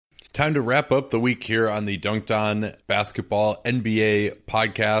Time to wrap up the week here on the Dunked On Basketball NBA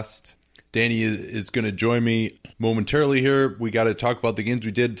podcast. Danny is going to join me momentarily here. We got to talk about the games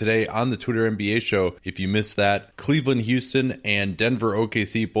we did today on the Twitter NBA show. If you missed that, Cleveland, Houston, and Denver,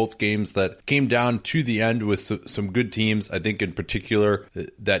 OKC, both games that came down to the end with some good teams. I think in particular,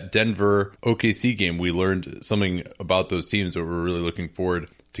 that Denver OKC game, we learned something about those teams that we're really looking forward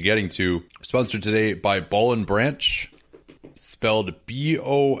to getting to. Sponsored today by Ball and Branch, spelled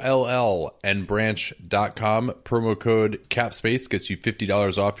BOLL, and branch.com. Promo code CAPSPACE gets you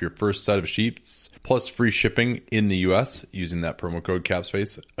 $50 off your first set of sheets plus free shipping in the US using that promo code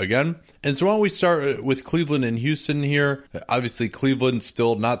CAPSPACE again. And so why don't we start with Cleveland and Houston here. Obviously, Cleveland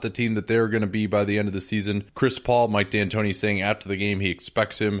still not the team that they're going to be by the end of the season. Chris Paul, Mike D'Antoni saying after the game he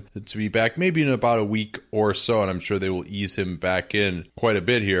expects him to be back maybe in about a week or so, and I'm sure they will ease him back in quite a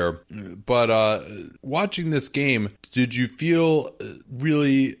bit here. But watching this game, did you feel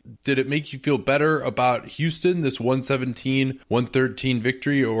did it make you feel better about Houston, this 117-113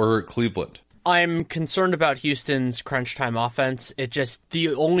 victory, or Cleveland? I'm concerned about Houston's crunch time offense.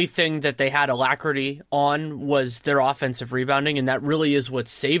 The only thing that they had alacrity on was their offensive rebounding, and that really is what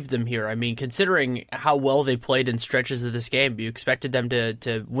saved them here. I mean, considering how well they played in stretches of this game, you expected them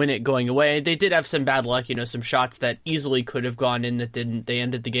to win it going away. They did have some bad luck, some shots that easily could have gone in that didn't. They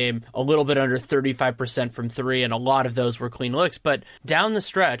ended the game a little bit under 35% from three, and a lot of those were clean looks. But down the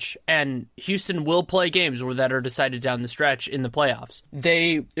stretch, and Houston will play games that are decided down the stretch in the playoffs.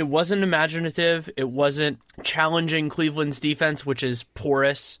 It wasn't imaginative. It wasn't challenging Cleveland's defense, which is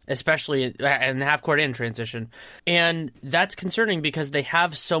porous, especially in the half-court and transition. And that's concerning because they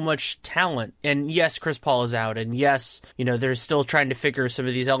have so much talent. And yes, Chris Paul is out. And yes, they're still trying to figure some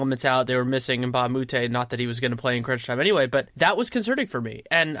of these elements out. They were missing Mbah a Moute, not that he was going to play in crunch time anyway, but that was concerning for me.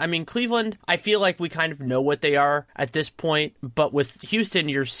 And I mean, Cleveland, I feel like we kind of know what they are at this point. But with Houston,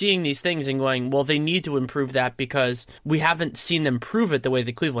 you're seeing these things and going, well, they need to improve that because we haven't seen them prove it the way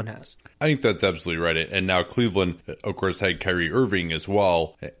that Cleveland has. I think that's absolutely right. And now Cleveland, of course, had Kyrie Irving as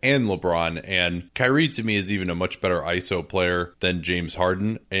well, and LeBron. And Kyrie, to me, is even a much better ISO player than James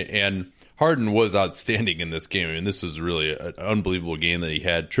Harden. And Harden was outstanding in this game. I mean, this was really an unbelievable game that he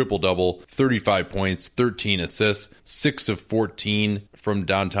had. Triple-double, 35 points, 13 assists, 6 of 14 from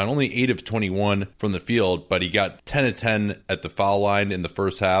downtown, only 8 of 21 from the field, but he got 10 of 10 at the foul line in the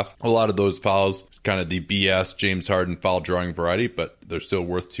first half. A lot of those fouls, kind of the BS James Harden foul drawing variety, but they're still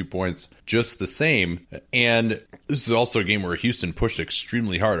worth 2 points just the same. And this is also a game where Houston pushed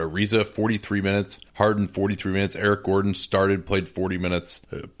extremely hard. Ariza, 43 minutes. Harden, 43 minutes. Eric Gordon played 40 minutes.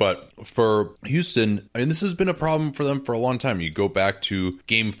 But for Houston, I mean, this has been a problem for them for a long time. You go back to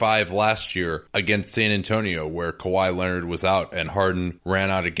Game 5 last year against San Antonio, where Kawhi Leonard was out and Harden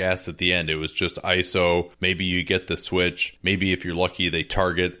ran out of gas at the end. It was just ISO. Maybe you get the switch. Maybe if you're lucky, they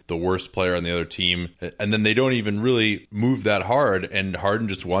target the worst player on the other team. And then they don't even really move that hard. And Harden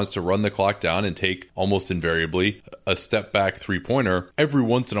just wants to run the clock down and take almost invariably a step back three-pointer. Every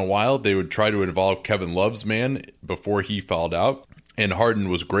once in a while, they would try to involve Kevin Love's man before he fouled out. And Harden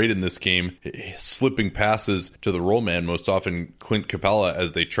was great in this game, slipping passes to the roll man, most often Clint Capella,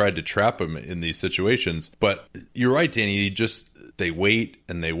 as they tried to trap him in these situations. But you're right, Danny, they wait,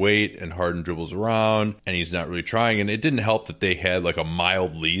 and Harden dribbles around, and he's not really trying. And it didn't help that they had like a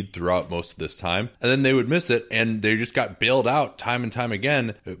mild lead throughout most of this time. And then they would miss it, and they just got bailed out time and time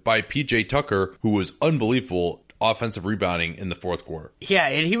again by PJ Tucker, who was unbelievable offensive rebounding in the fourth quarter. Yeah,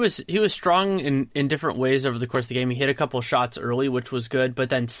 and he was strong in different ways over the course of the game. He hit a couple shots early, which was good,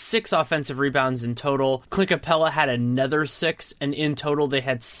 but then 6 offensive rebounds in total. Clint Capella had another 6, and in total they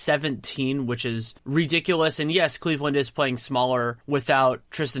had 17, which is ridiculous. And yes, Cleveland is playing smaller without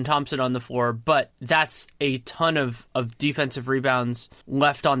Tristan Thompson on the floor, but that's a ton of defensive rebounds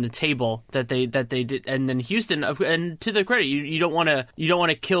left on the table that they did. And then Houston, and to their credit, you don't want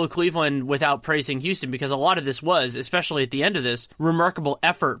to kill Cleveland without praising Houston, because a lot of this was, especially at the end of this, remarkable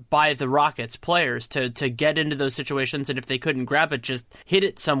effort by the Rockets players to get into those situations, and if they couldn't grab it, just hit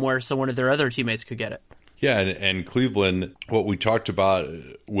it somewhere so one of their other teammates could get it. Yeah, and Cleveland, what we talked about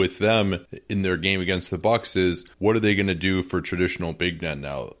with them in their game against the Bucks is, what are they going to do for traditional big men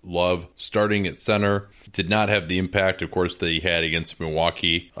now? Love, starting at center, did not have the impact, of course, that he had against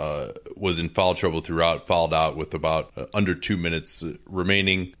Milwaukee. Was in foul trouble throughout, fouled out with about under 2 minutes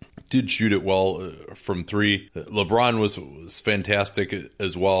remaining. Did shoot it well from three. LeBron was fantastic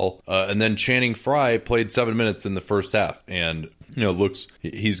as well. And then Channing Frye played 7 minutes in the first half. And looks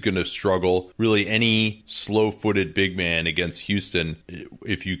he's going to struggle. Really, any slow-footed big man against Houston,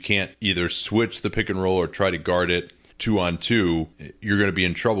 if you can't either switch the pick and roll or try to guard it, 2-on-2, you're going to be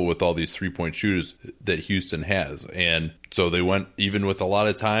in trouble with all these 3-point shooters that Houston has. And so they went even with a lot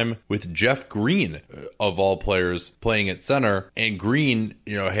of time with Jeff Green, of all players, playing at center. And Green,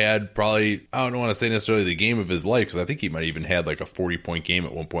 had probably, I don't want to say necessarily the game of his life, because I think he might even had like a 40-point game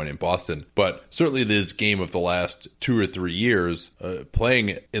at one point in Boston. But certainly this game of the last 2 or 3 years,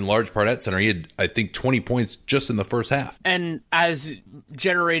 playing in large part at center, he had, I think, 20 points just in the first half. And as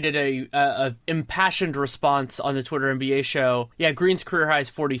generated a impassioned response on the Twitter NBA show, yeah, Green's career high is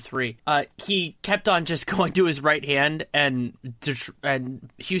 43. He kept on just going to his right hand, and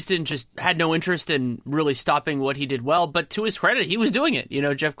Houston just had no interest in really stopping what he did well. But to his credit, he was doing it.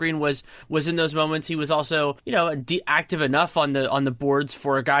 Jeff Green was in those moments. He was also, active enough on the boards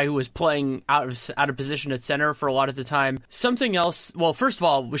for a guy who was playing out of position at center for a lot of the time. Something else. Well, first of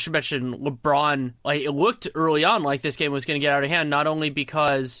all, we should mention LeBron. It looked early on like this game was going to get out of hand, not only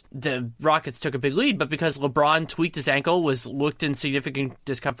because the Rockets took a big lead, but because LeBron tweaked his ankle, looked in significant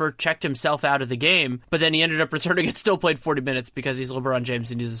discomfort, checked himself out of the game, but then he ended up returning and still played 40 minutes because he's LeBron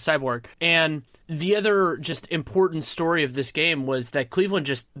James and he's a cyborg. And the other just important story of this game was that Cleveland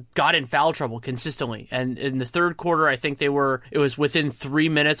just got in foul trouble consistently. And in the third quarter, I think it was within 3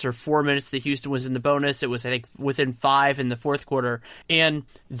 minutes or 4 minutes that Houston was in the bonus. It was, I think, within 5 in the fourth quarter. And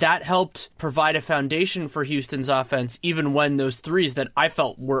that helped provide a foundation for Houston's offense, even when those threes that I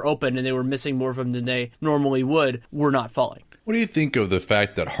felt were open and they were missing more of them than they normally would were not falling. What do you think of the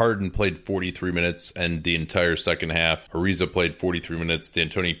fact that Harden played 43 minutes and the entire second half? Ariza played 43 minutes.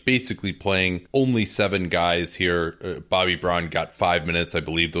 D'Antoni basically playing only 7 guys here. Bobby Brown got 5 minutes. I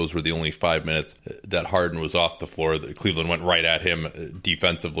believe those were the only 5 minutes that Harden was off the floor. Cleveland went right at him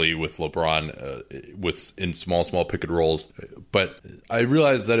defensively with LeBron in small pick and rolls. But I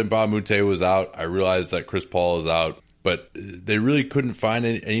realized that Mbah a Moute was out. I realized that Chris Paul is out. But they really couldn't find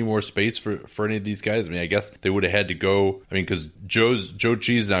any more space for any of these guys. I mean, I guess they would have had to go. I mean, because Joe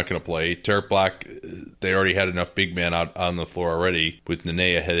Chi's not going to play. Tarek Black, they already had enough big man out on the floor already with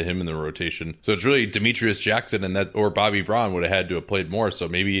Nene ahead of him in the rotation. So it's really Demetrius Jackson or Bobby Brown would have had to have played more. So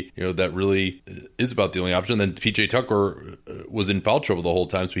maybe that really is about the only option. Then PJ Tucker was in foul trouble the whole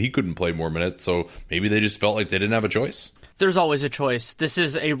time, so he couldn't play more minutes. So maybe they just felt like they didn't have a choice. There's always a choice. This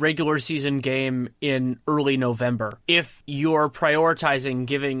is a regular season game in early November. If you're prioritizing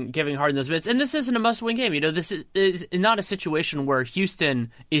giving Harden those minutes, and this isn't a must-win game, this is not a situation where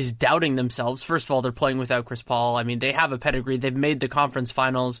Houston is doubting themselves. First of all, they're playing without Chris Paul. I mean, they have a pedigree. They've made the conference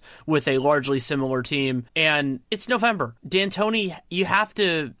finals with a largely similar team, and it's November. D'Antoni, you have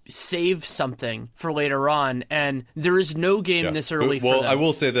to save something for later on, and there is no game this early for them. Well, I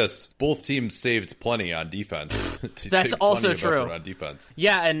will say this. Both teams saved plenty on defense. That's also true. On defense.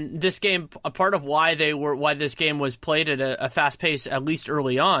 Yeah, and this game, a part of why this game was played at a fast pace, at least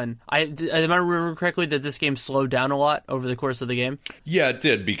early on. Am I remembering correctly that this game slowed down a lot over the course of the game? Yeah, it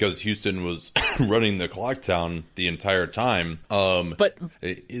did, because Houston was running the clock down the entire time. But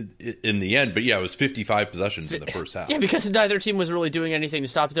in the end, it was 55 possessions in the first half. Yeah, because neither team was really doing anything to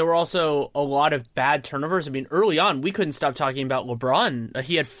stop it. There were also a lot of bad turnovers. I mean, early on, we couldn't stop talking about LeBron.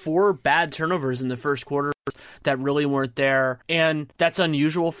 He had 4 bad turnovers in the first quarter that really weren't there, and that's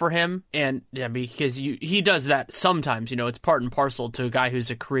unusual for him. And because he does that sometimes, it's part and parcel to a guy who's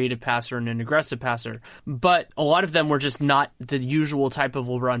a creative passer and an aggressive passer, but a lot of them were just not the usual type of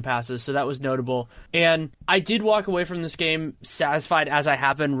LeBron passes, so that was notable. And I did walk away from this game satisfied, as I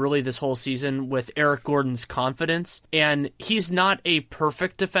have been really this whole season, with Eric Gordon's confidence. And he's not a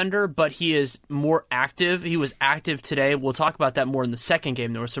perfect defender, but he is more active. He was active today. We'll talk about that more in the second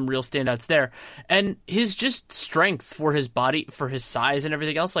game. There were some real standouts there, and his just strength for his body, for his size and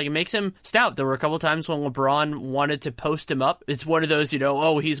everything else, it makes him stout. There were a couple times when LeBron wanted to post him up. It's one of those,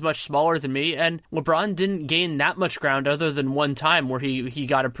 he's much smaller than me, and LeBron didn't gain that much ground other than one time where he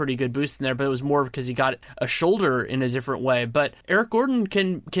got a pretty good boost in there, but it was more because he got a shoulder in a different way. But Eric Gordon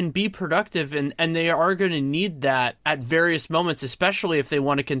can be productive, and they are going to need that at various moments, especially if they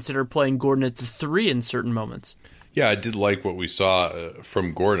want to consider playing Gordon at the 3 in certain moments. Yeah, I did like what we saw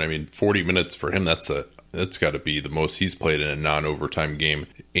from Gordon. I mean, 40 minutes for him, that's got to be the most he's played in a non-overtime game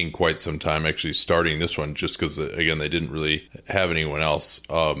in quite some time, actually starting this one, just because, again, they didn't really have anyone else.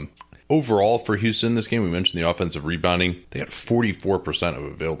 Overall, for Houston this game, we mentioned the offensive rebounding. They got 44% of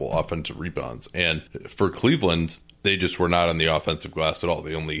available offensive rebounds. And for Cleveland, they just were not on the offensive glass at all.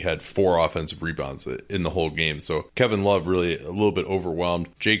 They only had 4 offensive rebounds in the whole game. So Kevin Love really a little bit overwhelmed.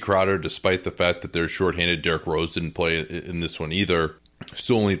 Jay Crowder, despite the fact that they're shorthanded, Derrick Rose didn't play in this one either.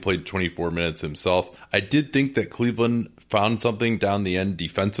 Still only played 24 minutes himself. I did think that Cleveland found something down the end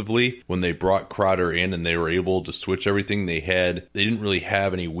defensively when they brought Crowder in and they were able to switch everything they had. They didn't really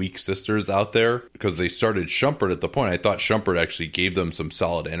have any weak sisters out there because they started Shumpert at the point. I thought Shumpert actually gave them some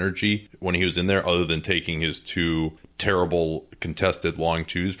solid energy when he was in there, other than taking his 2 terrible contested long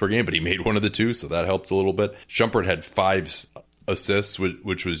twos per game, but he made one of the 2, so that helped a little bit. Shumpert had 5 assists,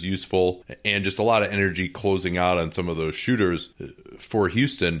 which was useful, and just a lot of energy closing out on some of those shooters for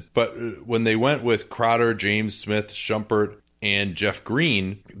Houston. But when they went with Crowder, James Smith, Shumpert, and Jeff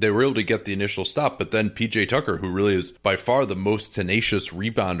Green, they were able to get the initial stop. But then PJ Tucker, who really is by far the most tenacious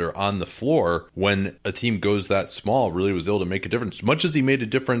rebounder on the floor when a team goes that small, really was able to make a difference. Much as he made a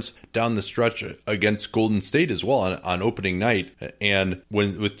difference down the stretch against Golden State as well on opening night. And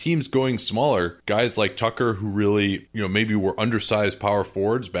with teams going smaller, guys like Tucker, who really, maybe were undersized power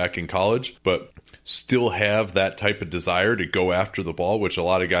forwards back in college, but still have that type of desire to go after the ball, which a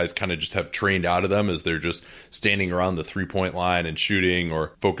lot of guys kind of just have trained out of them as they're just standing around the 3-point line and shooting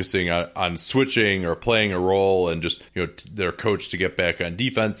or focusing on switching or playing a role and just, they're coached to get back on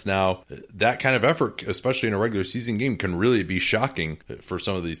defense now. That kind of effort, especially in a regular season game, can really be shocking for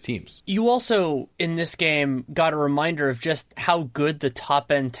some of these teams. You also, in this game, got a reminder of just how good the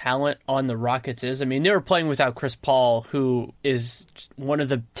top-end talent on the Rockets is. I mean, they were playing without Chris Paul, who is one of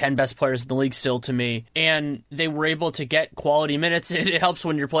the 10 best players in the league still to me, and they were able to get quality minutes. It helps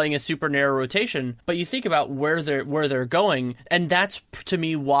when you're playing a super narrow rotation, but you think about where they're going, and that's to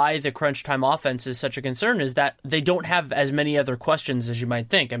me why the crunch time offense is such a concern, is that they don't have as many other questions as you might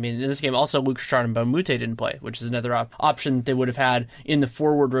think. I mean, in this game also Luke Strauss and Bamute didn't play, which is another option they would have had in the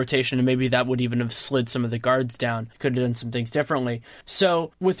forward rotation, and maybe that would even have slid some of the guards down, could have done some things differently.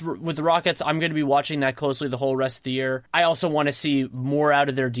 So with the Rockets, I'm going to be watching that closely the whole rest of the year. I also want to see more out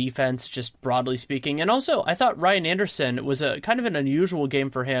of their defense, just broadly speaking. And also, I thought Ryan Anderson was a kind of an unusual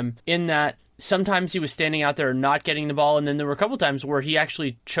game for him in that sometimes he was standing out there and not getting the ball, and then there were a couple times where he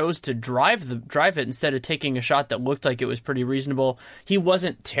actually chose to drive it instead of taking a shot that looked like it was pretty reasonable. He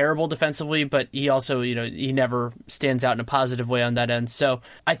wasn't terrible defensively, but he also, he never stands out in a positive way on that end. So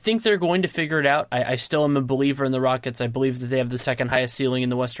I think they're going to figure it out. I still am a believer in the Rockets. I believe that they have the second highest ceiling in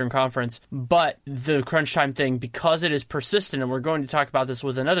the Western Conference, but the crunch time thing, because it is persistent, and we're going to talk about this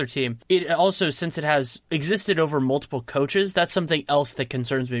with another team, it also, since it has existed over multiple coaches, that's something else that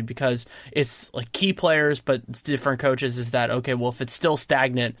concerns me, because it's like key players, but different coaches, is that, okay, well, if it's still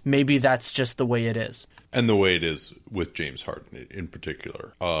stagnant, maybe that's just the way it is. And the way it is with James Harden in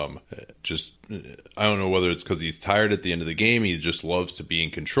particular. I don't know whether it's because he's tired at the end of the game, he just loves to be in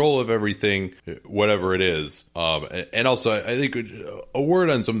control of everything, whatever it is. And also, I think a word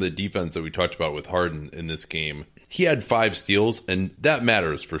on some of the defense that we talked about with Harden in this game. He had 5 steals, and that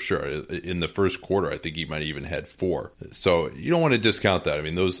matters for sure. In the first quarter, I think he might have even had 4. So you don't want to discount that. I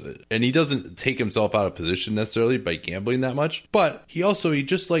mean, and he doesn't take himself out of position necessarily by gambling that much, but he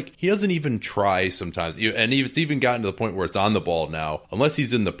doesn't even try sometimes. And it's even gotten to the point where it's on the ball now. Unless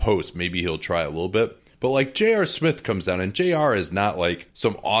he's in the post, maybe he'll try a little bit. But like J.R. Smith comes down, and J.R. is not like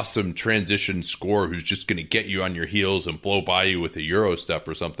some awesome transition scorer who's just going to get you on your heels and blow by you with a Euro step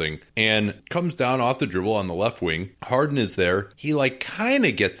or something, and comes down off the dribble on the left wing. Harden is there. He kind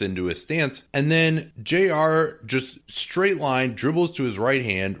of gets into his stance, and then J.R. just straight line dribbles to his right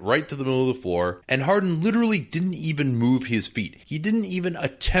hand, right to the middle of the floor, and Harden literally didn't even move his feet. He didn't even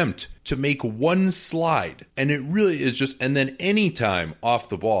attempt to make one slide. And it really is just, and then anytime off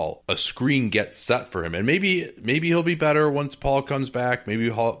the ball, a screen gets set for him. And maybe he'll be better once Paul comes back. Maybe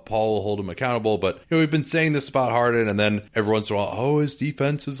Paul will hold him accountable. But we've been saying this about Harden, and then every once in a while, his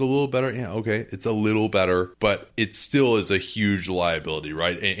defense is a little better. Yeah, okay, it's a little better, but it still is a huge liability,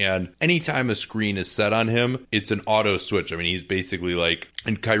 right? And anytime a screen is set on him, it's an auto switch. I mean, he's basically like,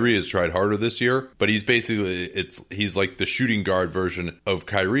 and Kyrie has tried harder this year, but he's like the shooting guard version of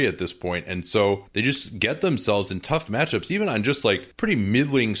Kyrie at this point. And so they just get themselves in tough matchups, even on just like pretty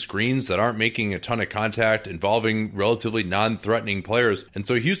middling screens that aren't making a ton of contact, involving relatively non-threatening players. And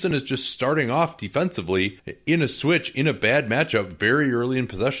so Houston is just starting off defensively in a switch, in a bad matchup very early in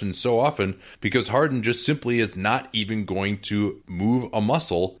possession so often, because Harden just simply is not even going to move a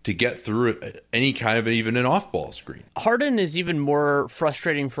muscle to get through any kind of even an off-ball screen. Harden is even more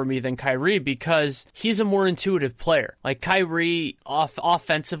frustrating for me than Kyrie, because he's a more intuitive player. Like Kyrie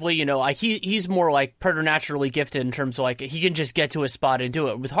offensively, he's more like preternaturally gifted in terms of like he can just get to a spot and do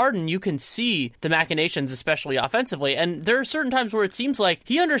it. With Harden, you can see the machinations, especially offensively, and there are certain times where it seems like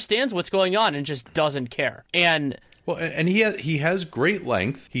he understands what's going on and just doesn't care. And he has great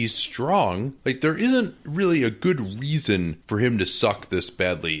length. He's strong. Like, there isn't really a good reason for him to suck this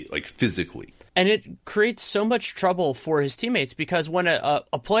badly, like physically. And it creates so much trouble for his teammates because when a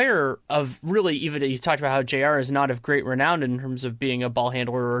player of really, even you talked about how JR is not of great renown in terms of being a ball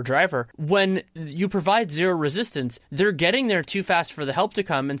handler or a driver, when you provide zero resistance, they're getting there too fast for the help to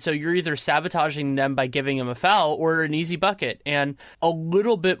come. And so you're either sabotaging them by giving them a foul or an easy bucket. And a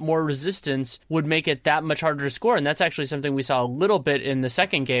little bit more resistance would make it that much harder to score. And that's actually something we saw a little bit in the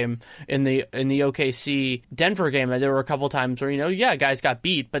second game in the OKC Denver game. There were a couple times where, guys got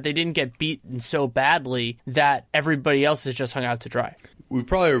beat, but they didn't get beaten so badly that everybody else is just hung out to dry. We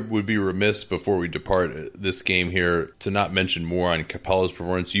probably would be remiss before we depart this game here to not mention more on Capela's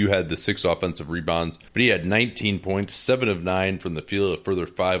performance. You had the 6 offensive rebounds, but he had 19 points, 7 of 9 from the field, a further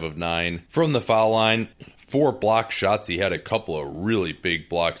 5 of 9 from the foul line. 4 block shots. He had a couple of really big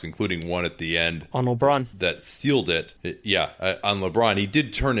blocks, including one at the end. On LeBron. That sealed it. On LeBron. He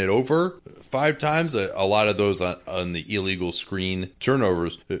did turn it over 5 times, a lot of those on the illegal screen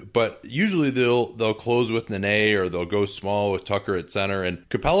turnovers. But usually they'll close with Nene or they'll go small with Tucker at center. And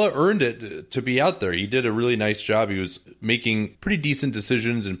Capela earned it to be out there. He did a really nice job. He was making pretty decent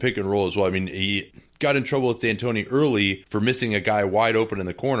decisions in pick and roll as well. I mean, he got in trouble with D'Antoni early for missing a guy wide open in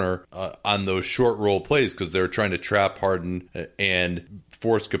the corner on those short roll plays because they were trying to trap Harden and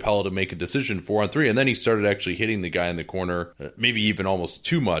force Capela to make a decision 4-on-3. And then he started actually hitting the guy in the corner, maybe even almost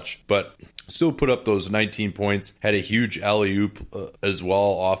too much, but still put up those 19 points, had a huge alley-oop as well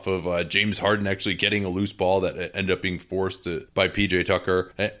off of James Harden actually getting a loose ball that ended up being forced by PJ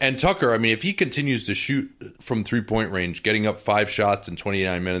Tucker. And Tucker, I mean, if he continues to shoot from three-point range, getting up 5 shots in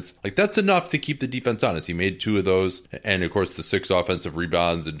 29 minutes, like that's enough to keep the defense honest. He made 2 of those, and of course the 6 offensive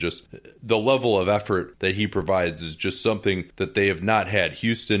rebounds, and just the level of effort that he provides is just something that they have not had.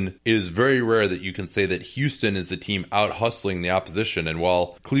 Houston, it is very rare that you can say that Houston is the team out hustling the opposition, and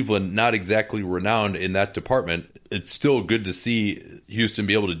while Cleveland not exactly renowned in that department, it's still good to see Houston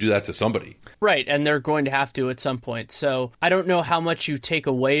be able to do that to somebody. Right, and they're going to have to at some point. So I don't know how much you take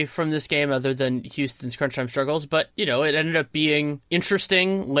away from this game other than Houston's crunch time struggles, but, it ended up being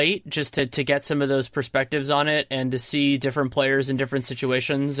interesting late just to get some of those perspectives on it and to see different players in different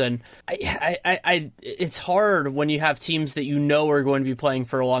situations. And it's hard when you have teams that are going to be playing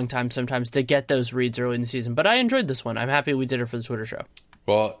for a long time sometimes to get those reads early in the season. But I enjoyed this one. I'm happy we did it for the Twitter show.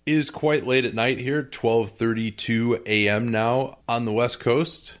 Well, it is quite late at night here, 12:32 a.m. now on the West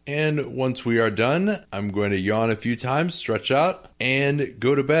Coast. And once we are done, I'm going to yawn a few times, stretch out, and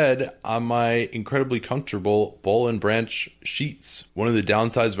go to bed on my incredibly comfortable Boll and Branch sheets. One of the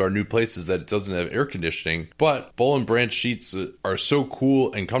downsides of our new place is that it doesn't have air conditioning, but Boll and Branch sheets are so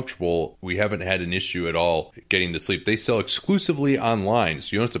cool and comfortable, we haven't had an issue at all getting to sleep. They sell exclusively online,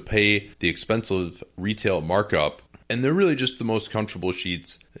 so you don't have to pay the expensive retail markup. And they're really just the most comfortable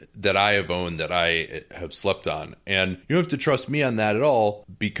sheets that I have owned, that I have slept on. And you don't have to trust me on that at all,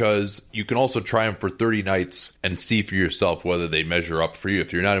 because you can also try them for 30 nights and see for yourself whether they measure up for you.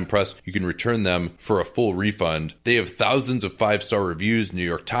 If you're not impressed, you can return them for a full refund. They have thousands of 5-star reviews. New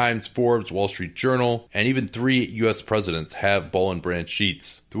York Times, Forbes, Wall Street Journal, and even 3 U.S. presidents have Boll and Branch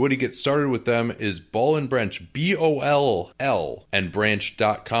sheets. The way to get started with them is Boll and Branch, BOLL, and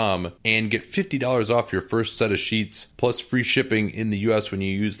branch.com, and get $50 off your first set of sheets, plus free shipping in the U.S. when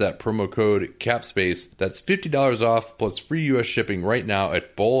you use that promo code CAPSPACE. That's $50 off plus free U.S. shipping right now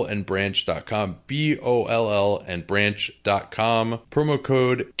at bollandbranch.com, BOLL and branch.com. Promo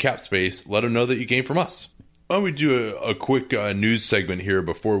code CAPSPACE. Let them know that you came from us. Why don't we do a quick news segment here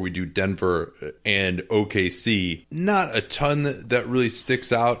before we do Denver and OKC. Not a ton that really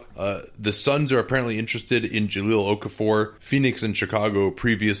sticks out. The Suns are apparently interested in Jahlil Okafor. Phoenix and Chicago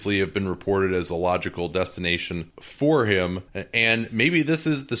previously have been reported as a logical destination for him. And maybe this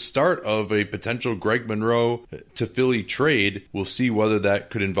is the start of a potential Greg Monroe to Philly trade. We'll see whether that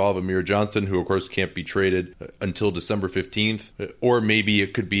could involve Amir Johnson, who of course can't be traded until December 15th. Or maybe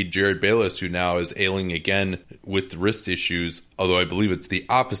it could be Jared Bayless, who now is ailing again with wrist issues, although I believe it's the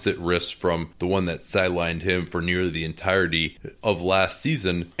opposite wrist from the one that sidelined him for nearly the entirety of last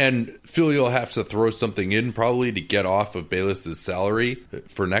season. And Philly will have to throw something in probably to get off of Bayless's salary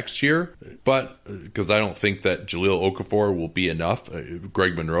for next year, but because I don't think that Jahlil Okafor will be enough.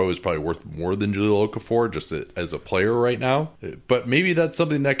 Greg Monroe is probably worth more than Jahlil Okafor just as a player right now, but maybe that's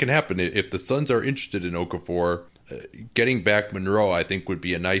something that can happen. If the Suns are interested in Okafor, getting back Monroe, I think, would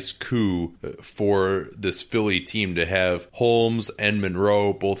be a nice coup for this Philly team to have Holmes and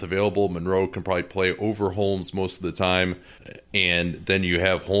Monroe both available. Monroe can probably play over Holmes most of the time, and then you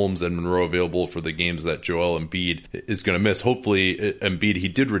have Holmes and Monroe available for the games that Joel Embiid is going to miss. Hopefully, Embiid, he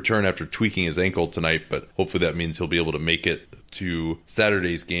did return after tweaking his ankle tonight, but hopefully that means he'll be able to make it to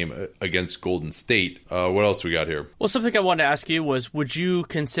Saturday's game against Golden State. What else we got here? Well, something I wanted to ask you was, would you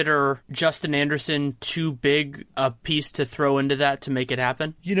consider Justin Anderson too big a piece to throw into that to make it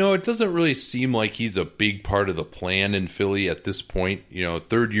happen? It doesn't really seem like he's a big part of the plan in Philly at this point.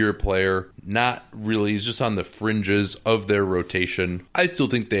 Third-year player, not really. He's just on the fringes of their rotation. I still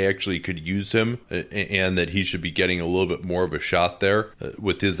think they actually could use him and that he should be getting a little bit more of a shot there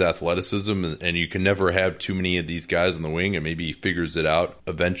with his athleticism. And you can never have too many of these guys in the wing, and maybe he figures it out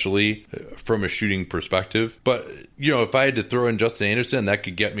eventually from a shooting perspective. But, if I had to throw in Justin Anderson, that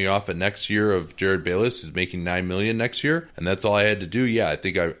could get me off at next year of Jared Bayless, who's making $9 million next year. And that's all I had to do. Yeah, I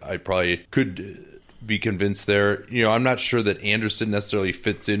think I probably could be convinced there. I'm not sure that Anderson necessarily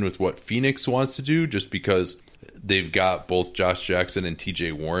fits in with what Phoenix wants to do, just because they've got both Josh Jackson and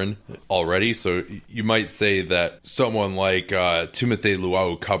TJ Warren already. So you might say that someone like Timothé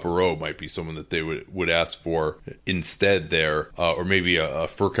Luau-Cabarrot might be someone that they would ask for instead there, or maybe a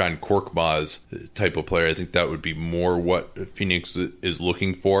Furkan Korkmaz type of player. I think that would be more what Phoenix is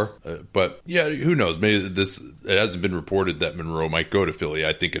looking for. But yeah, who knows? Maybe it hasn't been reported that Monroe might go to Philly.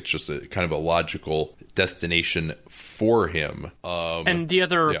 I think it's just a kind of a logical destination for him. And the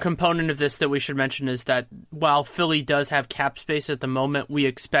other component of this that we should mention is that while Philly does have cap space at the moment, we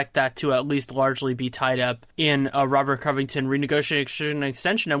expect that to at least largely be tied up in a Robert Covington renegotiation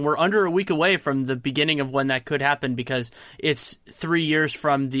extension, and we're under a week away from the beginning of when that could happen, because it's 3 years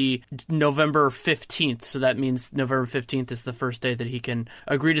from the November 15th, so that means November 15th is the first day that he can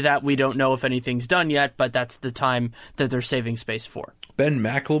agree to that. We don't know if anything's done yet, but that's the time that they're saving space for. Ben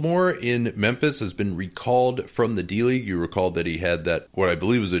McLemore in Memphis has been recalled from the D-League. You recall that he had that, what I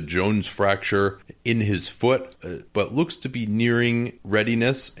believe was a Jones fracture in his foot, but looks to be nearing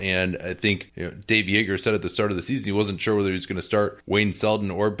readiness. And I think Dave Yeager said at the start of the season he wasn't sure whether he was going to start Wayne Selden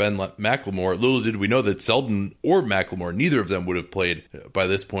or Ben McLemore. Little did we know that Selden or McLemore, neither of them would have played by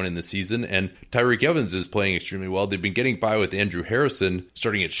this point in the season. And Tyreek Evans is playing extremely well. They've been getting by with Andrew Harrison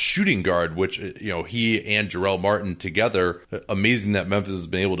starting at shooting guard, which he and Jarrell Martin together. Amazing that Memphis has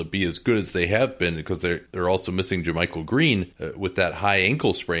been able to be as good as they have been, because they're also missing JaMychal Green with that high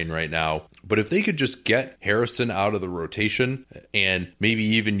ankle sprain right now. But if they could just get Harrison out of the rotation, and maybe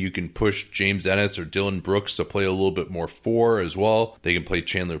even you can push James Ennis or Dylan Brooks to play a little bit more 4 as well. They can play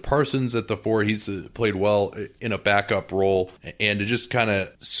Chandler Parsons at the 4. He's played well in a backup role. And to just kind of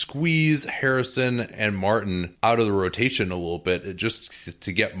squeeze Harrison and Martin out of the rotation a little bit, just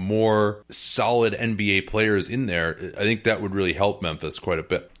to get more solid NBA players in there, I think that would really help Memphis quite a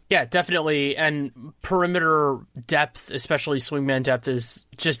bit. Yeah, definitely. And perimeter depth, especially swingman depth, is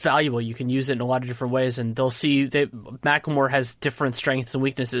just valuable. You can use it in a lot of different ways, and they'll see that McLemore has different strengths and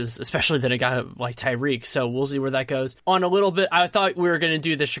weaknesses, especially than a guy like Tyreek. So we'll see where that goes. On a little bit, I thought we were going to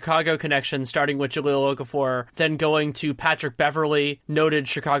do the Chicago connection, starting with Jahlil Okafor, then going to Patrick Beverley, noted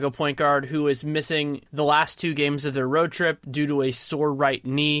Chicago point guard, who is missing the last 2 games of their road trip due to a sore right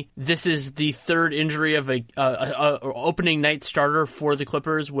knee. This is the third injury of a opening night starter for the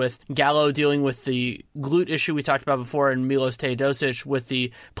Clippers, with Gallo dealing with the glute issue we talked about before, and Milos Teodosic with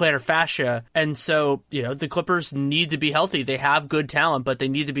the plantar fascia. And so, the Clippers need to be healthy. They have good talent, but they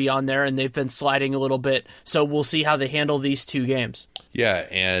need to be on there, and they've been sliding a little bit. So we'll see how they handle these 2 games. Yeah,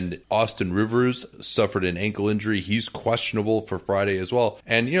 and Austin Rivers suffered an ankle injury. He's questionable for Friday as well.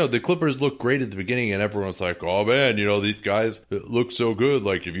 And, the Clippers looked great at the beginning, and everyone was like, oh, man, these guys look so good.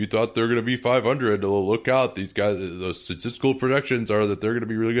 Like, if you thought they're going to be 500, look out. These guys, those statistical projections are that they're going to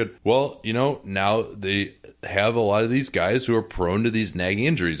be really good. Well, now they have a lot of these guys who are prone to these nagging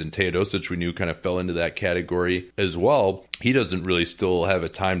injuries, and Teodosic, we knew, kind of fell into that category as well. He doesn't really still have a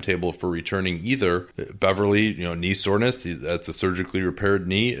timetable for returning either. Beverly, knee soreness, that's a surgically repaired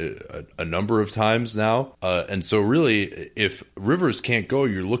knee a number of times now. And so really, if Rivers can't go,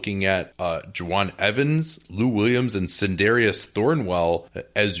 you're looking at Juwan Evans, Lou Williams, and Sindarius Thornwell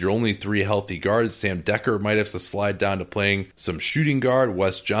as your only 3 healthy guards. Sam Decker might have to slide down to playing some shooting guard.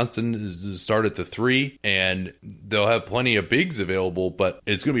 Wes Johnson start at the 3, and they'll have plenty of bigs available, but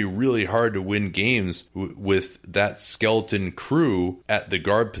it's going to be really hard to win games with that skeleton crew at the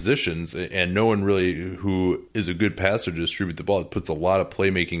guard positions, and no one really who is a good passer to distribute the ball. It puts a lot of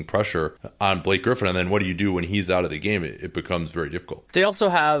playmaking pressure on Blake Griffin, and then what do you do when he's out of the game? It becomes very difficult. They also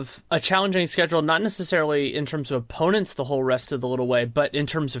have a challenging schedule, not necessarily in terms of opponents the whole rest of the little way, but in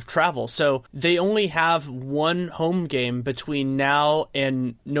terms of travel. So they only have 1 home game between now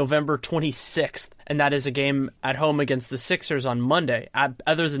and November 26th. and that is a game at home against the Sixers on Monday.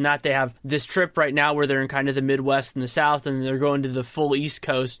 Other than that, they have this trip right now where they're in kind of the Midwest and the South, and they're going to the full East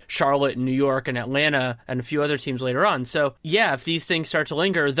Coast, Charlotte and New York and Atlanta and a few other teams later on. So yeah, if these things start to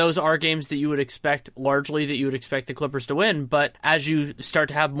linger, those are games that you would expect the Clippers to win. But as you start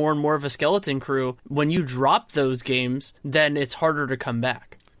to have more and more of a skeleton crew, when you drop those games, then it's harder to come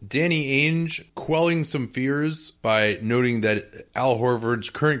back. Danny Ainge quelling some fears by noting that Al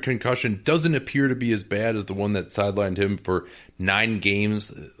Horford's current concussion doesn't appear to be as bad as the one that sidelined him for 9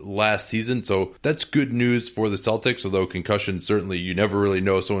 games last season. So that's good news for the Celtics, although concussion, certainly you never really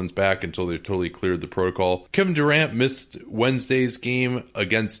know if someone's back until they're totally cleared the protocol. Kevin Durant missed Wednesday's game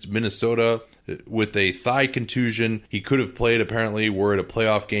against Minnesota with a thigh contusion. He could have played, apparently. We're at a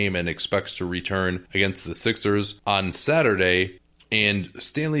playoff game and expects to return against the Sixers on Saturday. And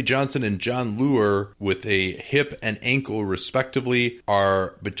Stanley Johnson and John Lure, with a hip and ankle respectively,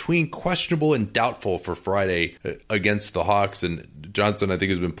 are between questionable and doubtful for Friday against the Hawks. And Johnson, I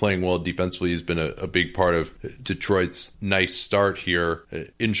think, has been playing well defensively. He's been a big part of Detroit's nice start here.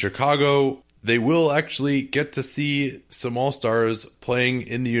 In Chicago, they will actually get to see some All-Stars playing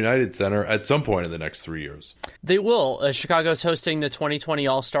in the United Center at some point in the next 3 years. They will. Chicago's hosting the 2020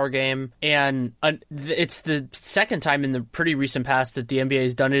 All-Star Game, and it's the second time in the pretty recent past that the NBA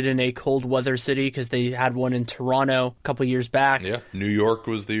has done it in a cold weather city, because they had one in Toronto a couple years back. Yeah, New York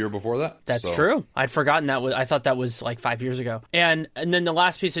was the year before that. That's true. I'd forgotten that. I thought that was like 5 years ago. And then the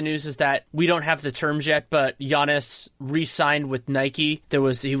last piece of news is that we don't have the terms yet, but Giannis re-signed with Nike.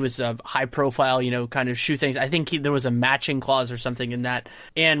 He was a high-profile, kind of shoe things. I think there was a matching clause or something in that.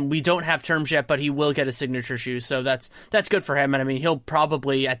 And we don't have terms yet, but he will get a signature shoe. So that's good for him. And I mean, he'll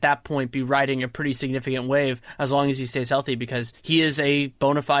probably at that point be riding a pretty significant wave as long as he stays healthy, because he is a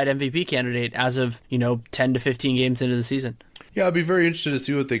bona fide MVP candidate as of, 10 to 15 games into the season. Yeah, I'd be very interested to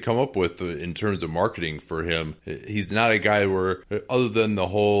see what they come up with in terms of marketing for him. He's not a guy where, other than the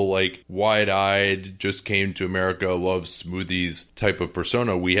whole wide-eyed, just came to America, loves smoothies type of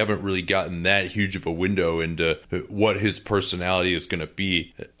persona, we haven't really gotten that huge of a window into what his personality is going to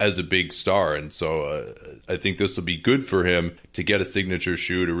be as a big star. And so I think this will be good for him to get a signature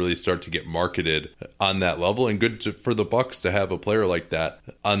shoe, to really start to get marketed on that level, and good for the Bucks to have a player like that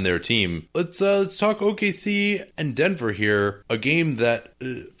on their team. Let's talk OKC and Denver here. A game that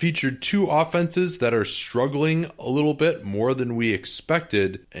featured two offenses that are struggling a little bit more than we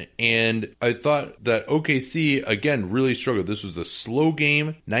expected. And I thought that OKC, again, really struggled. This was a slow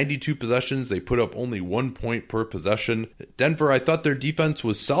game, 92 possessions. They put up only 1 point per possession. Denver, I thought their defense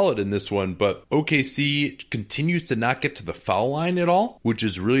was solid in this one, but OKC continues to not get to the foul line at all, which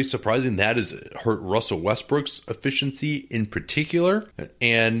is really surprising. That has hurt Russell Westbrook's efficiency in particular.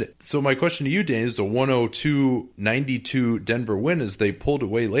 And so my question to you, Dan, is a 102-92 Denver win as they pulled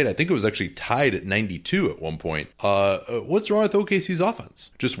away late. I think it was actually tied at 92 at one point. What's wrong with OKC's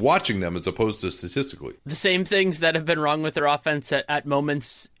offense? Just watching them as opposed to statistically. The same things that have been wrong with their offense at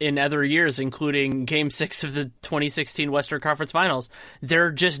moments in other years, including Game 6 of the 2016 Western Conference Finals.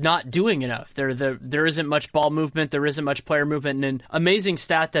 They're just not doing enough. There isn't much ball movement. There isn't much player movement. And an amazing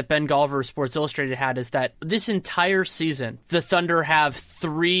stat that Ben Golliver of Sports Illustrated had is that this entire season, the Thunder have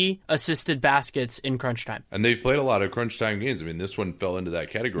 3 assisted baskets in crunch time. And they've played a lot of crunch time games. I mean, this one fell into that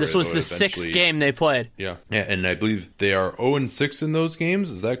category. This was the 6th game they played. Yeah, and I believe they are 0-6 in those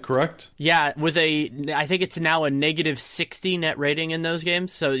games. Is that correct? Yeah, I think it's now a negative 60 net rating in those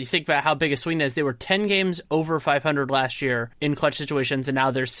games. So you think about how big a swing that is. They were 10 games over 500 last year in clutch situations, and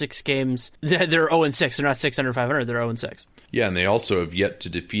now they're 6 games. They're 0-6. They're not 6 under 500. They're 0-6. Yeah, and they also have yet to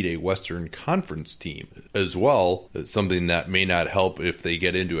defeat a Western Conference team as well. It's something that may not help if they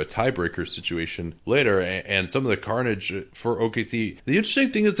get into a tiebreaker situation later. And some of the carnage for OKC. The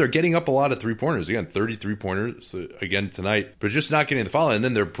interesting thing is they're getting up a lot of three-pointers. Again, 33 pointers again tonight, but just not getting the foul. And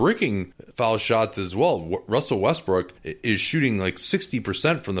then they're breaking foul shots as well. Russell Westbrook is shooting like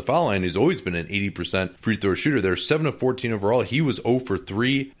 60% from the foul line. He's always been an 80% free throw shooter. They're 7 of 14 overall. He was 0 for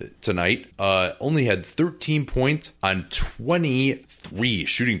 3 tonight. Only had 13 points on 23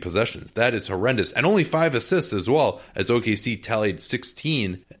 shooting possessions. That is horrendous. And only 5 assists as well, as OKC tallied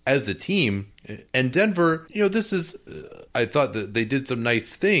 16 as a team. And Denver, this is, I thought that they did some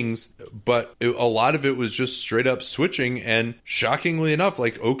nice things, but a lot of it was just straight up switching. And shockingly enough,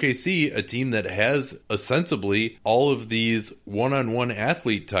 like OKC, a team that has ostensibly all of these one-on-one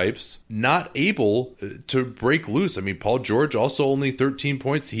athlete types, not able to break loose. I mean, Paul George also only 13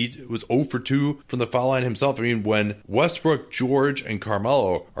 points. He was 0 for 2 from the foul line himself. I mean, when Westbrook, George, and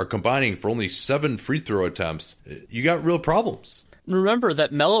Carmelo are combining for only 7 free throw attempts, you got real problems. remember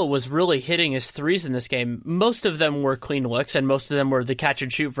that Melo was really hitting his threes in this game. Most of them were clean looks, and most of them were the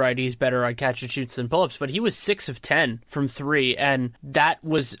catch-and-shoot variety. He's better on catch-and-shoots than pull-ups, but he was 6 of 10 from 3, and that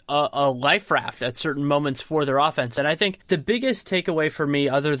was a life raft at certain moments for their offense. And I think the biggest takeaway for me,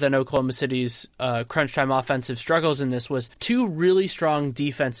 other than Oklahoma City's crunch time offensive struggles in this, was 2 really strong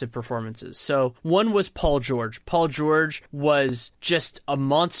defensive performances. So one was Paul George. Paul George was just a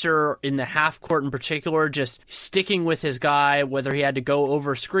monster in the half court in particular, just sticking with his guy, whether he had to go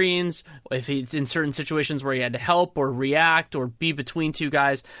over screens, if he's in certain situations where he had to help or react or be between 2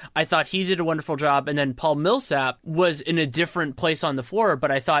 guys. I thought he did a wonderful job. And then Paul Millsap was in a different place on the floor,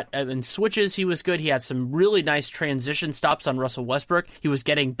 but I thought in switches he was good. He had some really nice transition stops on Russell Westbrook. He was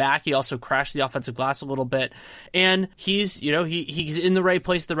getting back. He also crashed the offensive glass a little bit. And he's in the right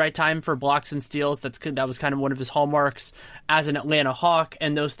place at the right time for blocks and steals. That was kind of one of his hallmarks as an Atlanta Hawk,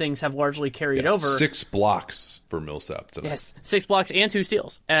 and those things have largely carried over. 6 blocks for Millsap tonight. Yes, 6 blocks and 2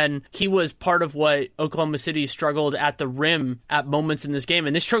 steals. And he was part of what Oklahoma City struggled at the rim at moments in this game.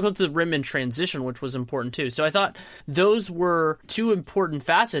 And they struggled to the rim in transition, which was important too. So I thought those were 2 important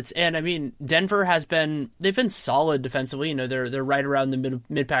facets. And I mean, Denver they've been solid defensively. They're right around the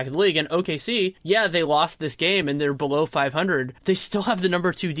mid pack of the league. And OKC, yeah, they lost this game and they're below 500. They still have the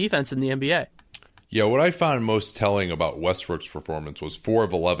number 2 defense in the NBA. Yeah, what I found most telling about Westbrook's performance was 4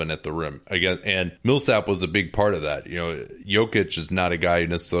 of 11 at the rim. Again, and Millsap was a big part of that. Jokic is not a guy who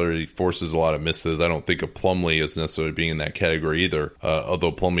necessarily forces a lot of misses. I don't think of Plumlee as necessarily being in that category either,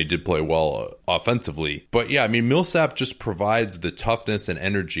 although Plumlee did play well offensively. But yeah, I mean, Millsap just provides the toughness and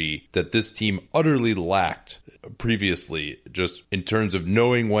energy that this team utterly lacked previously, just in terms of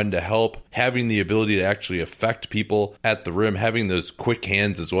knowing when to help, having the ability to actually affect people at the rim, having those quick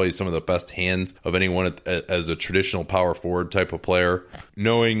hands as well as some of the best hands of anyone as a traditional power forward type of player,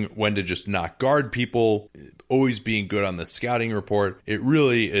 knowing when to just not guard people, always being good on the scouting report. It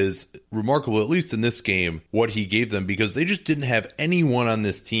really is remarkable, at least in this game, what he gave them, because they just didn't have anyone on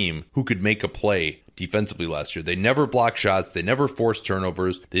this team who could make a play defensively last year. They never blocked shots. They never forced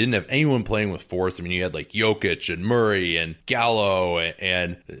turnovers. They didn't have anyone playing with force. I mean, you had like Jokic and Murray and Gallo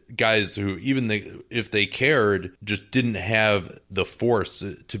and guys who, even if they cared, just didn't have the force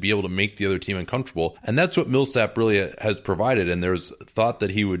to be able to make the other team uncomfortable. And that's what Millsap really has provided. And there's thought that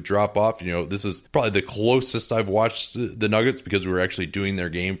he would drop off. This is probably the closest I've watched the Nuggets, because we were actually doing their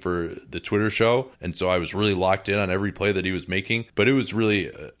game for the Twitter show. And so I was really locked in on every play that he was making. But it was really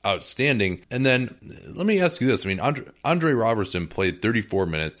outstanding. And then let me ask you this. I mean, Andre Robertson played 34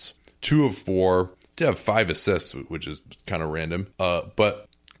 minutes, 2 of 4, did have 5 assists, which is kind of random. But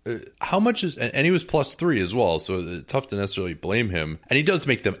how much is, and he was +3 as well, so it's tough to necessarily blame him. And he does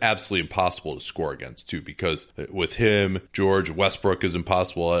make them absolutely impossible to score against too, because with him, George, Westbrook is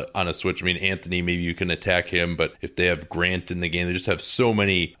impossible on a switch. I mean, Anthony, maybe you can attack him, but if they have Grant in the game, they just have so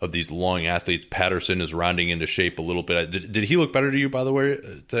many of these long athletes. Patterson is rounding into shape a little bit. Did he look better to you, by the way,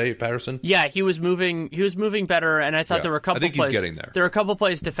 today, Patterson? Yeah, he was moving better, and I thought there were a couple plays. He's getting there. There were a couple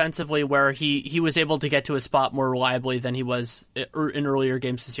plays defensively where he was able to get to a spot more reliably than he was in earlier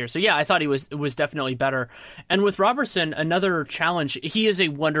games this year. So yeah, I thought he was definitely better. And with Robertson, another challenge, he is a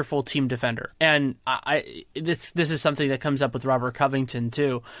wonderful team defender. And this is something that comes up with Robert Covington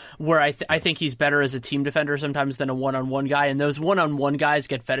too, where I think he's better as a team defender sometimes than a one-on-one guy. And those one-on-one guys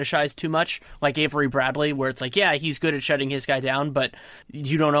get fetishized too much, like Avery Bradley, where it's like, yeah, he's good at shutting his guy down, but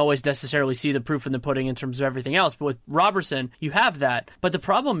you don't always necessarily see the proof in the pudding in terms of everything else. But with Robertson, you have that. But the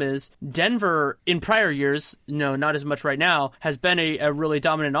problem is Denver in prior years, not as much right now, has been a really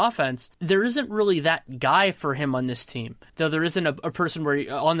dominant offense. There isn't really that guy for him on this team, though there isn't a person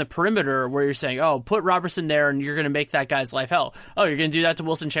where on the perimeter where you're saying, oh, put Robertson there and you're going to make that guy's life hell. Oh, you're going to do that to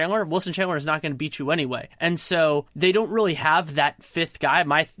Wilson Chandler? Wilson Chandler is not going to beat you anyway. And so they don't really have that fifth guy.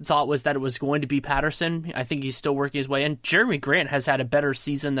 My thought was that it was going to be Patterson. I think he's still working his way in. Jeremy Grant has had a better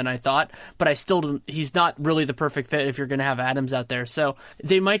season than I thought, but he's not really the perfect fit if you're going to have Adams out there. So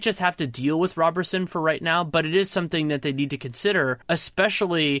they might just have to deal with Robertson for right now, but it is something that they need to consider,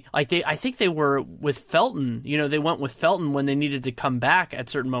 especially I think they were with Felton. They went with Felton when they needed to come back at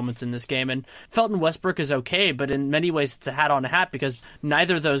certain moments in this game. And Felton Westbrook is okay, but in many ways it's a hat on a hat because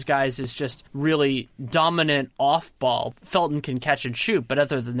neither of those guys is just really dominant off ball. Felton can catch and shoot, but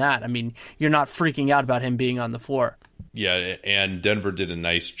other than that, I mean, you're not freaking out about him being on the floor. Yeah, and Denver did a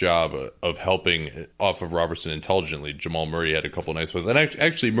nice job of helping off of Robertson intelligently. Jamal Murray had a couple nice plays. And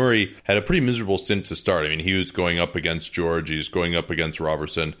actually, Murray had a pretty miserable stint to start. I mean, he was going up against George. He was going up against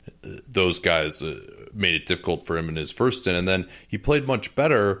Robertson. Those guys made it difficult for him in his first stint. And then he played much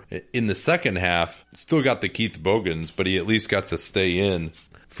better in the second half. Still got the Keith Bogans, but he at least got to stay in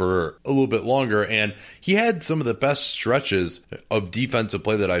for a little bit longer. And he had some of the best stretches of defensive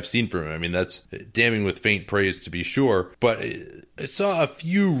play that I've seen from him. I mean, that's damning with faint praise to be sure, but I saw a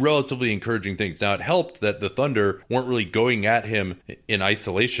few relatively encouraging things. Now, it helped that the Thunder weren't really going at him in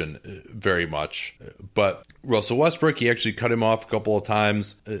isolation very much, but Russell Westbrook, he actually cut him off a couple of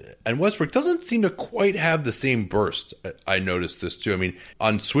times, and Westbrook doesn't seem to quite have the same burst. I noticed this too. I mean,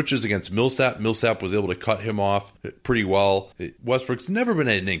 on switches against Millsap was able to cut him off pretty well. Westbrook's never been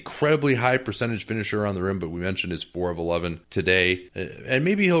an incredibly high percentage finisher on the rim, but we mentioned his 4 of 11 today, and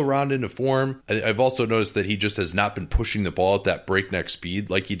maybe he'll round into form. I've also noticed that he just has not been pushing the ball at that breakneck speed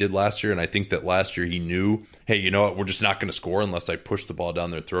like he did last year, and I think that last year he knew, hey, you know what, we're just not going to score unless I push the ball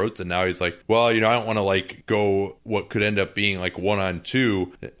down their throats, and now he's like, well, you know, I don't want to go what could end up being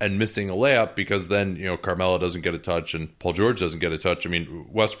 1-on-2 and missing a layup, because then, you know, Carmelo doesn't get a touch and Paul George doesn't get a touch. I mean,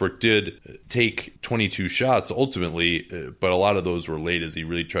 Westbrook did take 22 shots ultimately, but a lot of those were late as he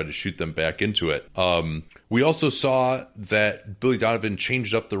really tried to shoot them back into it. We also saw that Billy Donovan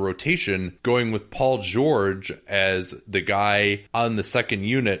changed up the rotation, going with Paul George as the guy on the second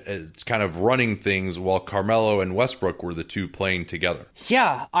unit, kind of running things, while Carmelo and Westbrook were the two playing together.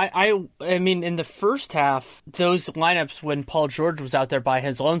 Yeah, I mean, in the first half, those lineups when Paul George was out there by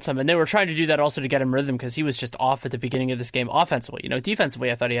his lonesome, and they were trying to do that also to get him rhythm because he was just off at the beginning of this game offensively. You know, defensively,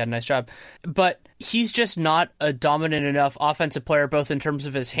 I thought he had a nice job, but he's just not a dominant enough offensive player, both in terms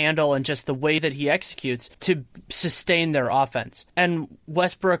of his handle and just the way that he executes, to sustain their offense. And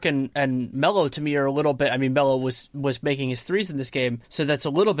Westbrook and Melo, to me, are a little bit, I mean, Melo was making his threes in this game, so that's a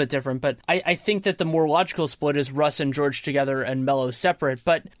little bit different, but I think that the more logical split is Russ and George together and Melo separate.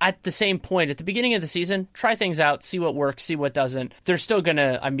 But at the same point, at the beginning of the season, try things out, see what works, see what doesn't. They're still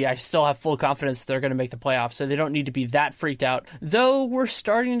gonna, I mean, I still have full confidence that they're gonna make the playoffs, so they don't need to be that freaked out. Though we're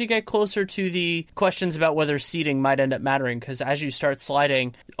starting to get closer to the questions about whether seeding might end up mattering, because as you start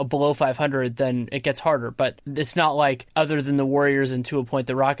sliding below 500, then it gets harder. But it's not like, other than the Warriors and to a point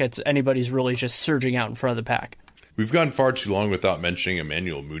the Rockets, anybody's really just surging out in front of the pack. We've gone far too long without mentioning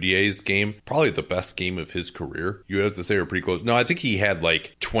Emmanuel Mudiay's game. Probably the best game of his career. You would have to say we're pretty close. No, I think he had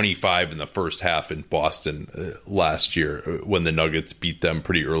 25 in the first half in Boston last year when the Nuggets beat them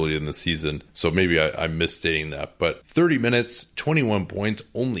pretty early in the season. So maybe I'm misstating that. But 30 minutes, 21 points,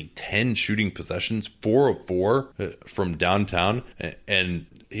 only 10 shooting possessions, 4 of 4 from downtown. And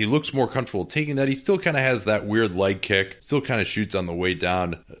he looks more comfortable taking that. He still kind of has that weird leg kick, still kind of shoots on the way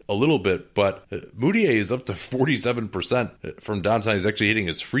down a little bit, but Mudiay is up to 47% from downtown. He's actually hitting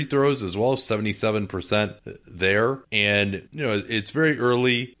his free throws as well, 77% there. And, you know, it's very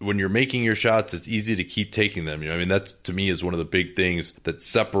early. When you're making your shots, it's easy to keep taking them. You know, I mean, that to me is one of the big things that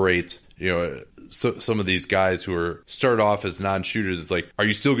separates, you know, so some of these guys who start off as non-shooters. Is like, are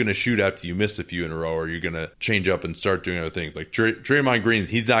you still going to shoot after you miss a few in a row, or are you going to change up and start doing other things? Like Draymond Green,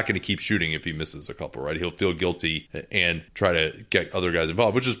 he's not going to keep shooting if he misses a couple, right? He'll feel guilty and try to get other guys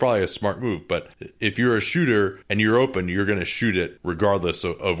involved, which is probably a smart move. But if you're a shooter and you're open, you're going to shoot it regardless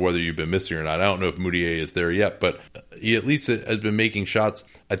of whether you've been missing or not. I don't know if Mudiay is there yet, but he at least has been making shots.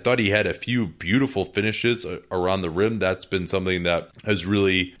 I thought he had a few beautiful finishes around the rim. That's been something that has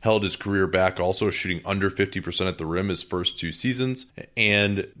really held his career back. Also shooting under 50% at the rim his first 2 seasons.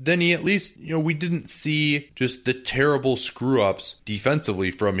 And then he at least, you know, we didn't see just the terrible screw-ups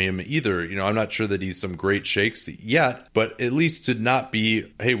defensively from him either. You know, I'm not sure that he's some great shakes yet, but at least to not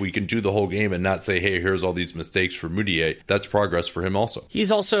be, hey, we can do the whole game and not say, hey, here's all these mistakes for Mudiay. That's progress for him also.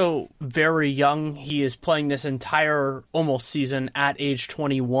 He's also very young. He is playing this entire almost season at age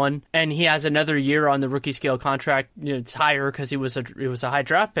 21, and he has another year on the rookie scale contract. You know, it's higher because it was a high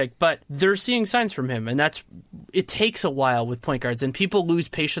draft pick, but they're seeing signs from him, and it takes a while with point guards, and people lose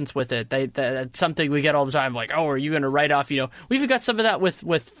patience with it. That's something we get all the time, like, oh, are you going to write off, you know, we've got some of that with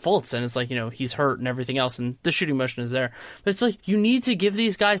Fultz, and it's like, you know, he's hurt and everything else, and the shooting motion is there, but it's like, you need to give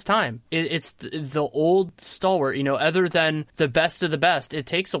these guys time. It's the old stalwart, you know, other than the best of the best, it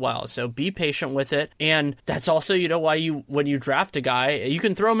takes a while, so be patient with it. And that's also, you know, why when you draft a guy, you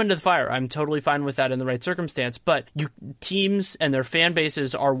can throw him into the fire. I'm totally fine with that in the right circumstance, but teams and their fan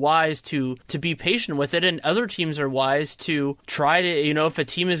bases are wise to be patient with it, and other teams are wise to try to, you know, if a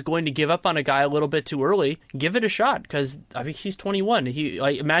team is going to give up on a guy a little bit too early, give it a shot, because I mean, he's 21.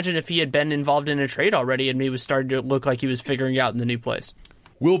 Imagine if he had been involved in a trade already and he was starting to look like he was figuring out in the new place.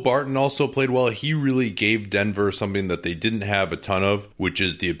 Will Barton also played well. He really gave Denver something that they didn't have a ton of, which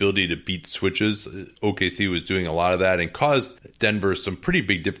is the ability to beat switches. OKC was doing a lot of that and caused Denver some pretty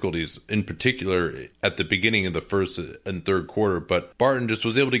big difficulties, in particular at the beginning of the first and third quarter. But Barton just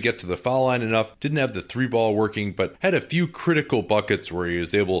was able to get to the foul line enough, didn't have the three ball working, but had a few critical buckets where he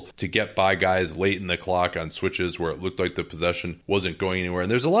was able to get by guys late in the clock on switches where it looked like the possession wasn't going anywhere. And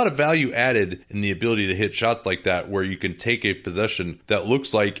there's a lot of value added in the ability to hit shots like that, where you can take a possession that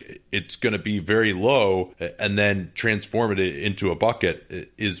looks like it's going to be very low and then transform it into a bucket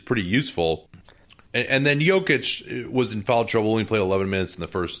is pretty useful. And then Jokic was in foul trouble, only played 11 minutes in the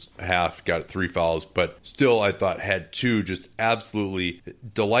first half, got 3 fouls, but still I thought had 2 just absolutely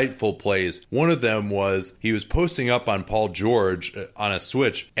delightful plays. One of them was he was posting up on Paul George on a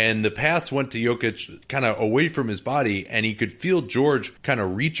switch, and the pass went to Jokic kind of away from his body, and he could feel George kind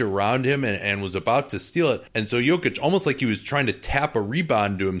of reach around him and was about to steal it. And so Jokic, almost like he was trying to tap a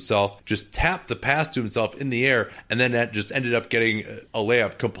rebound to himself, just tapped the pass to himself in the air, and then that just ended up getting a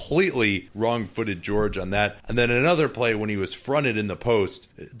layup. Completely wrong-footed George on that. And then another play when he was fronted in the post,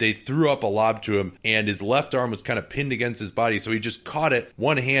 they threw up a lob to him and his left arm was kind of pinned against his body, so he just caught it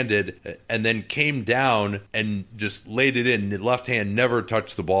one-handed and then came down and just laid it in. The left hand never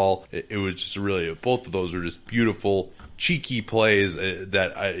touched the ball. It was just really, both of those are just beautiful, cheeky plays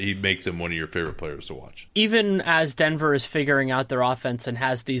that he makes him one of your favorite players to watch. Even as Denver is figuring out their offense and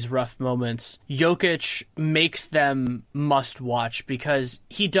has these rough moments, Jokic makes them must watch because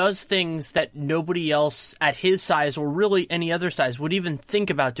he does things that nobody else at his size or really any other size would even think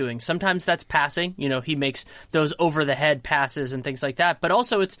about doing. Sometimes that's passing. He makes those over the head passes and things like that. But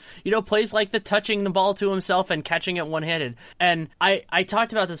also it's, plays like the touching the ball to himself and catching it one-handed. And I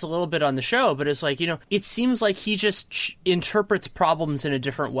talked about this a little bit on the show, but it's like, it seems like he just interprets problems in a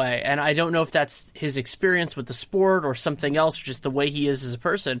different way, and I don't know if that's his experience with the sport or something else, just the way he is as a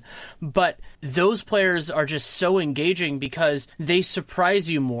person, but those players are just so engaging because they surprise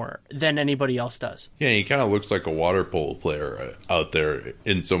you more than anybody else does. Yeah, he kind of looks like a water polo player out there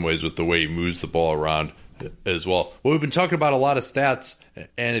in some ways with the way he moves the ball around as well. Well, we've been talking about a lot of stats,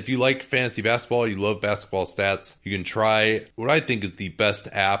 and if you like fantasy basketball, you love basketball stats, you can try what I think is the best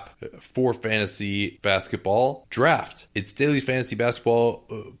app for fantasy basketball, Draft. It's daily fantasy basketball,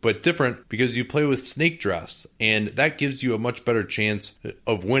 but different because you play with snake drafts, and that gives you a much better chance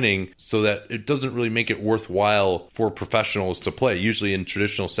of winning so that it doesn't really make it worthwhile for professionals to play. Usually in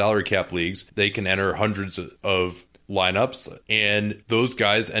traditional salary cap leagues, they can enter hundreds of lineups, and those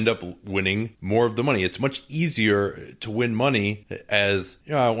guys end up winning more of the money. It's much easier to win money as,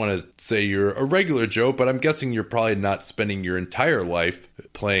 I don't want to say you're a regular Joe, but I'm guessing you're probably not spending your entire life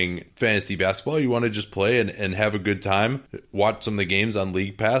playing fantasy basketball. You want to just play and have a good time, watch some of the games on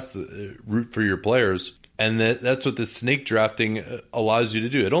League Pass, root for your players. And that's what this snake drafting allows you to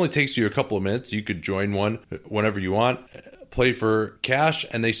do. It only takes you a couple of minutes. You could join one whenever you want, play for cash,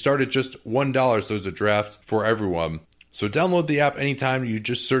 and they start at just $1, so it's a draft for everyone. So download the app anytime. You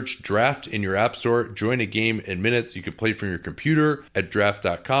just search Draft in your app store, join a game in minutes. You can play from your computer at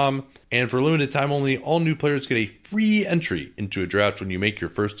draft.com. And for a limited time only, all new players get a free entry into a draft when you make your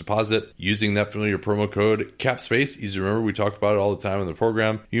first deposit using that familiar promo code CAPSPACE. Easy to remember, we talk about it all the time in the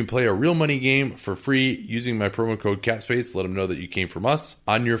program. You can play a real money game for free using my promo code CAPSPACE. Let them know that you came from us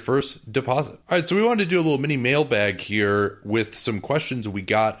on your first deposit. All right, so we wanted to do a little mini mailbag here with some questions we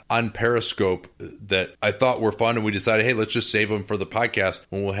got on Periscope that I thought were fun, and we decided, hey, let's just save them for the podcast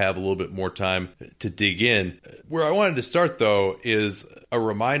when we'll have a little bit more time to dig in. Where I wanted to start, though, is a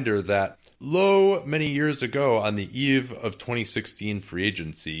reminder that many years ago on the eve of 2016 free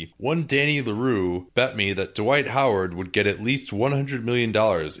agency, one Danny LaRue bet me that Dwight Howard would get at least $100 million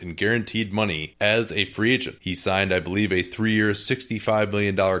in guaranteed money as a free agent. He signed, I believe, a 3-year, $65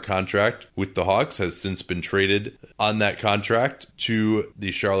 million contract with the Hawks, has since been traded on that contract to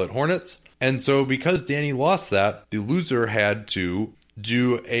the Charlotte Hornets. And so because Danny lost that, the loser had to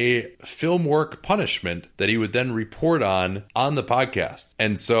do a film work punishment that he would then report on the podcast.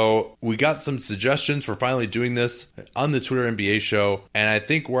 And so we got some suggestions for finally doing this on the Twitter NBA show. And I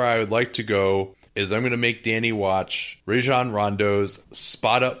think where I would like to go is I'm going to make Danny watch Rajon Rondo's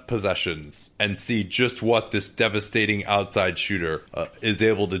spot up possessions and see just what this devastating outside shooter is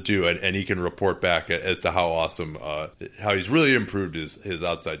able to do. And he can report back as to how awesome, how he's really improved his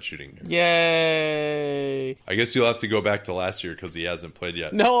outside shooting. Yay. I guess you'll have to go back to last year because he hasn't played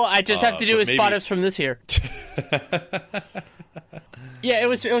yet. No, I just have to do his spot ups from this year. Yeah, it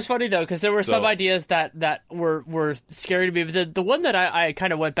was funny though, because there were some ideas that were scary to me. But the one that I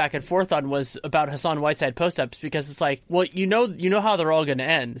kind of went back and forth on was about Hassan Whiteside post-ups, because it's like, well, you know how they're all going to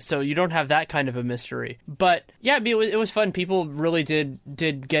end, so you don't have that kind of a mystery. But yeah, I mean, it was fun. People really did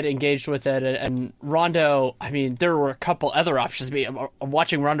get engaged with it, and Rondo. I mean, there were a couple other options. I mean, I'm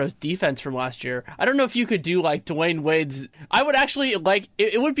watching Rondo's defense from last year. I don't know if you could do like Dwayne Wade's. I would actually like.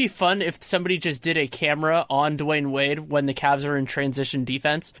 It would be fun if somebody just did a camera on Dwayne Wade when the Cavs are in transition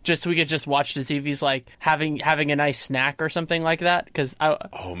defense, just so we could just watch to see if he's like having a nice snack or something like that. Because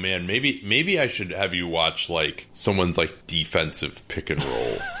oh man, maybe I should have you watch like someone's like defensive pick and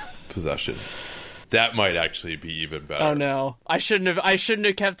roll possessions. That might actually be even better. Oh no, I shouldn't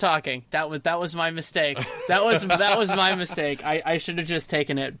have kept talking. That was my mistake. That was my mistake. I should have just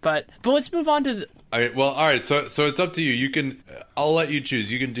taken it. But let's move on to. All right. So it's up to you. You can. I'll let you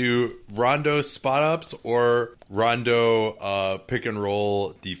choose. You can do Rondo spot ups or Rondo pick and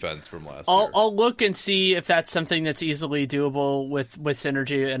roll defense from last year. I'll look and see if that's something that's easily doable with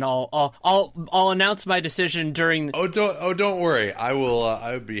synergy, and I'll announce my decision during. Don't worry. I will.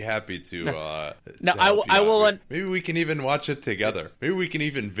 I would be happy to. No, I will. Maybe we can even watch it together. Maybe we can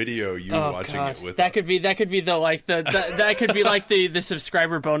even video you watching it with that. us. That could be the like that could be like the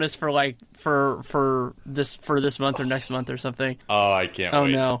subscriber bonus for this month or next month or something. Oh, I can't. Oh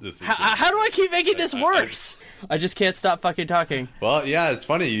wait. no! How do I keep making this worse? I just can't stop fucking talking. Well, yeah, it's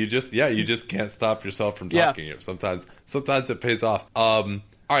funny. You just can't stop yourself from talking. Yeah. Sometimes it pays off. All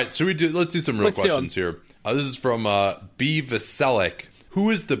right, so let's do some real questions here. This is from B. Vaselik. Who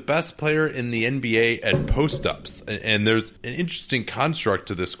is the best player in the NBA at post-ups? And there's an interesting construct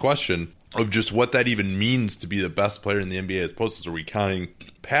to this question of just what that even means to be the best player in the NBA as post-ups. Are we counting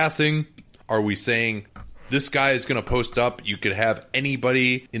passing? Are we saying this guy is going to post up? You could have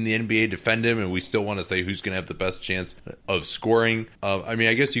anybody in the NBA defend him, and we still want to say who's going to have the best chance of scoring. I mean,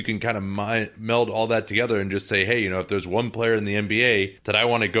 I guess you can kind of meld all that together and just say, hey, if there's one player in the NBA that I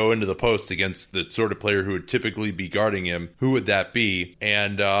want to go into the post against the sort of player who would typically be guarding him, who would that be?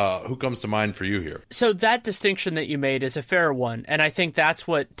 And who comes to mind for you here? So that distinction that you made is a fair one, and I think that's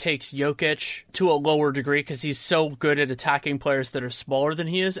what takes Jokic to a lower degree, because he's so good at attacking players that are smaller than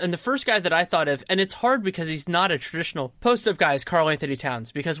he is. And the first guy that I thought of, and it's hard because he's not a traditional post-up guy, is Karl Anthony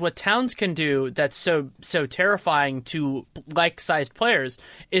Towns, because what Towns can do that's so terrifying to like-sized players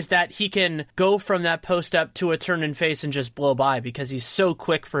is that he can go from that post-up to a turn and face and just blow by, because he's so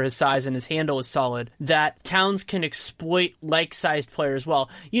quick for his size and his handle is solid, that Towns can exploit like-sized players well.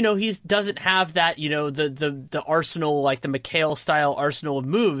 He doesn't have that, the arsenal, like the McHale-style arsenal of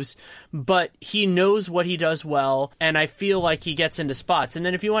moves, but he knows what he does well, and I feel like he gets into spots. And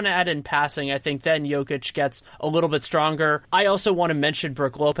then if you want to add in passing, I think then Jokic gets a little bit stronger. I also want to mention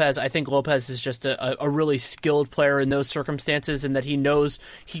Brook Lopez. I think Lopez is just a really skilled player in those circumstances, and that he knows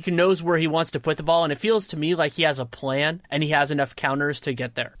where he wants to put the ball, and it feels to me like he has a plan and he has enough counters to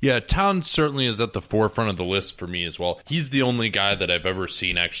get there. Yeah, Towns certainly is at the forefront of the list for me as well. He's the only guy that I've ever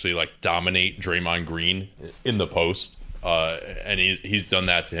seen actually like dominate Draymond Green in the post. And he's done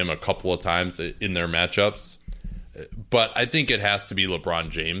that to him a couple of times in their matchups. But I think it has to be LeBron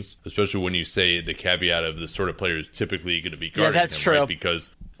James, especially when you say the caveat of the sort of player who's typically going to be guarding him. That's true. Right?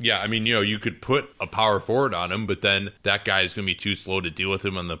 Because, I mean, you could put a power forward on him, but then that guy is going to be too slow to deal with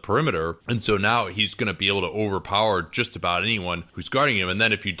him on the perimeter. And so now he's going to be able to overpower just about anyone who's guarding him. And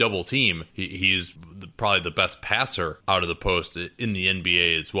then if you double team, he's probably the best passer out of the post in the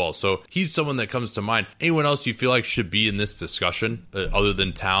NBA as well. So he's someone that comes to mind. Anyone else you feel like should be in this discussion other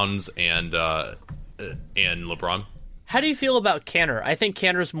than Towns and LeBron? How do you feel about Kanter? I think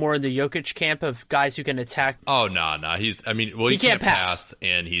Kanter's more in the Jokic camp of guys who can attack. Oh, no. He can't pass.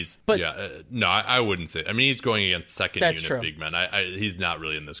 And I wouldn't say. I mean, he's going against second unit big men. He's not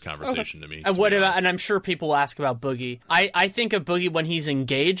really in this conversation to me. And what about? And I'm sure people ask about Boogie. I think of Boogie when he's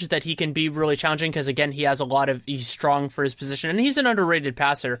engaged that he can be really challenging, because again, he's strong for his position, and he's an underrated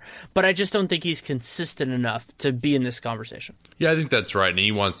passer. But I just don't think he's consistent enough to be in this conversation. Yeah, I think that's right. And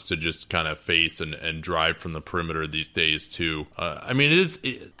he wants to just kind of face and drive from the perimeter these days too. I mean,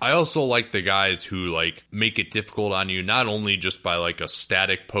 I also like the guys who like make it difficult on you, not only just by like a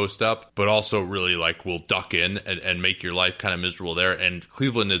static post up, but also really like will duck in and make your life kind of miserable there. And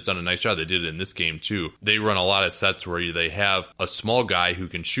Cleveland has done a nice job. They did it in this game too. They run a lot of sets where they have a small guy who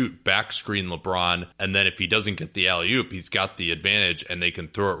can shoot back screen LeBron, and then if he doesn't get the alley-oop, he's got the advantage and they can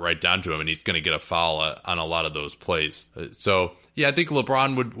throw it right down to him, and he's going to get a foul on a lot of those plays. So yeah, I think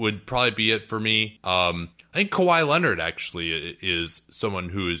LeBron would probably be it for me. I think Kawhi Leonard actually is someone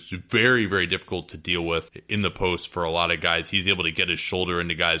who is very, very difficult to deal with in the post for a lot of guys. He's able to get his shoulder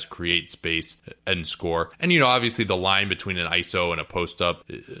into guys, create space, and score. And, obviously the line between an ISO and a post-up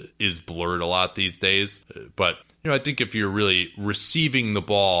is blurred a lot these days. But I think if you're really receiving the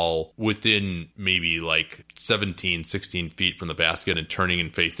ball within maybe like 17, 16 feet from the basket and turning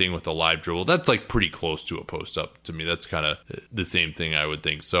and facing with a live dribble, that's like pretty close to a post up to me. That's kind of the same thing, I would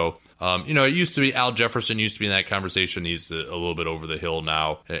think. So, it used to be Al Jefferson used to be in that conversation. He's a little bit over the hill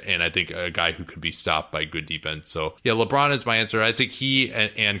now. And I think a guy who could be stopped by good defense. So, yeah, LeBron is my answer. I think he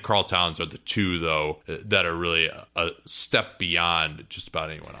and Karl Towns are the two, though, that are really a step beyond just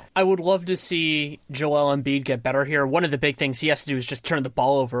about anyone else. I would love to see Joel Embiid get better here. One of the big things he has to do is just turn the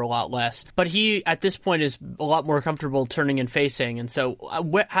ball over a lot less. But he, at this point, is a lot more comfortable turning and facing. And so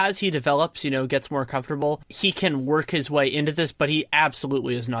as he develops, gets more comfortable, he can work his way into this, but he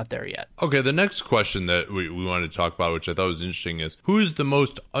absolutely is not there yet. Okay, the next question that we wanted to talk about, which I thought was interesting, is who is the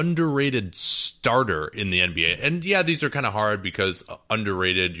most underrated starter in the NBA? And yeah, these are kind of hard because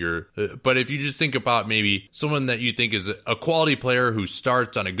underrated, but if you just think about maybe someone that you think is a quality player who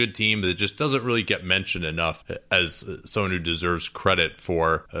starts on a good team that just doesn't really get mentioned enough as someone who deserves credit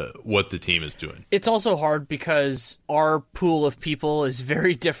for what the team is doing. It's also hard because our pool of people is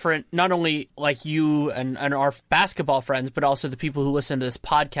very different, not only like you and our basketball friends, but also the people who listen to this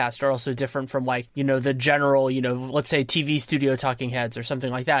podcast are also different from the general, let's say TV studio talking heads or something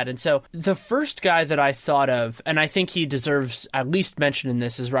like that. And so the first guy that I thought of, and I think he deserves at least mention in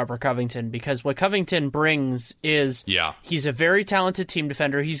this, is Robert Covington, because what Covington brings is he's a very talented team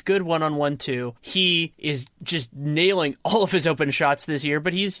defender. He's good one-on-one too. He is just nailing all of his open shots this year,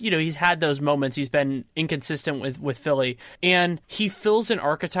 but he's had those moments. He's been inconsistent with Philly, and he fills an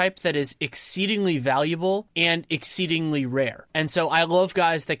archetype that is exceedingly valuable and exceedingly rare. And so I love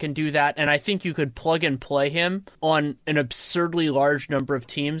guys that can do that, and I think you could plug and play him on an absurdly large number of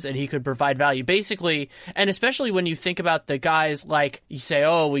teams and he could provide value. Basically, and especially when you think about the guys like you say,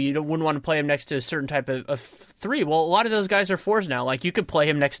 wouldn't want to play him next to a certain type of three. Well, a lot of those guys are fours now. Like, you could play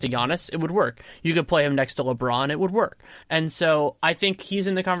him next to Giannis, it would work. You could play him next to LeBron, it would work. And so I think he's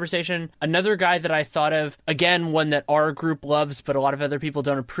in the conversation. Another guy that I thought of, again, one that our group loves but a lot of other people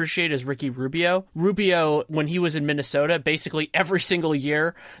don't appreciate, is Ricky Rubio. Rubio, when he was in Minnesota, basically every single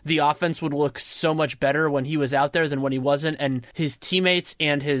year the offense would look so much better when he was out there than when he wasn't, and his teammates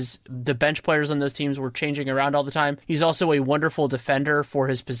and the bench players on those teams were changing around all the time. He's also a wonderful defender for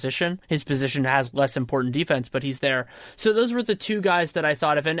his position. His position has less important defense, but he's there. So those were the two guys that I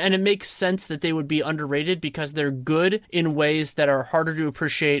thought of, and it makes sense that they would be underrated because they're good in ways that are harder to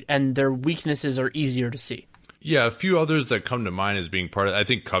appreciate and their weaknesses are easier to see. Yeah, a few others that come to mind as being part of, I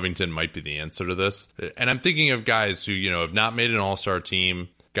think Covington might be the answer to this. And I'm thinking of guys who, have not made an all-star team,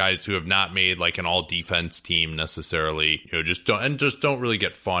 guys who have not made like an all-defense team necessarily, just don't really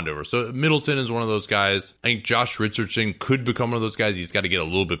get fawned over. So Middleton is one of those guys. I think Josh Richardson could become one of those guys. He's got to get a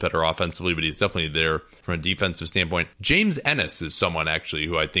little bit better offensively, but he's definitely there from a defensive standpoint. James Ennis is someone actually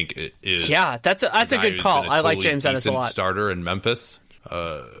who I think is. Yeah, that's a good call. I like James Ennis a lot. Starter in Memphis.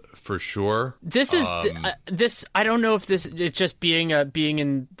 For sure. This is this. I don't know if this it's just being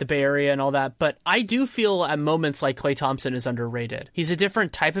in the Bay Area and all that, but I do feel at moments like Klay Thompson is underrated. He's a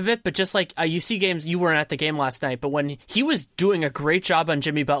different type of it, but just like you see games, you weren't at the game last night, but when he was doing a great job on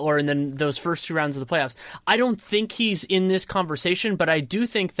Jimmy Butler and then those first two rounds of the playoffs, I don't think he's in this conversation, but I do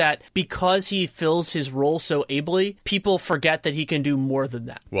think that because he fills his role so ably, people forget that he can do more than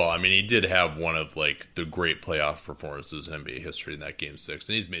that. Well, I mean, he did have one of like the great playoff performances in NBA history in that Game 6,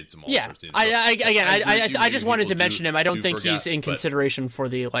 and he's made some all-star teams. I just wanted to mention him. I don't think he's in consideration for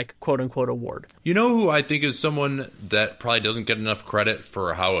the like quote-unquote award. You know who I think is someone that probably doesn't get enough credit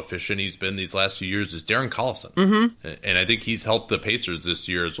for how efficient he's been these last few years is Darren Collison. Mm-hmm. And I think he's helped the Pacers this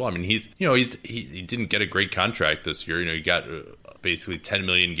year as well. I mean, he didn't get a great contract this year. He got basically $10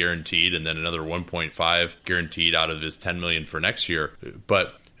 million guaranteed and then another 1.5 guaranteed out of his $10 million for next year.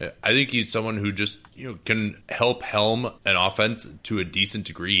 But I think he's someone who just can help helm an offense to a decent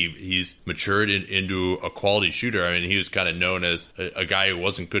degree. He's matured into a quality shooter. I mean, he was kind of known as a guy who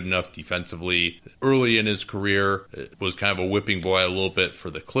wasn't good enough defensively early in his career, was kind of a whipping boy a little bit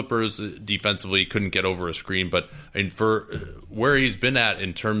for the Clippers defensively, couldn't get over a screen. But I mean, for where he's been at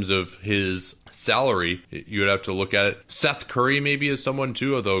in terms of his salary, you would have to look at it. Seth Curry maybe is someone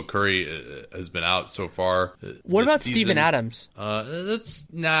too, although Curry has been out so far. What about Steven Adams?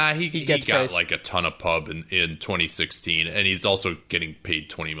 He got like a ton of pub in 2016, and he's also getting paid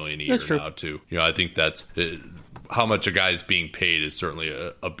 $20 million a year now too. I think that's how much a guy's being paid is certainly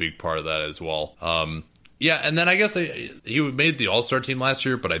a big part of that as well. Yeah, and then I guess he made the All-Star team last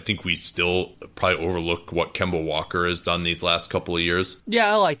year, but I think we still probably overlook what Kemba Walker has done these last couple of years.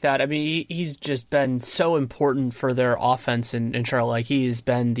 Yeah, I like that. I mean, he's just been so important for their offense in Charlotte. Like, he's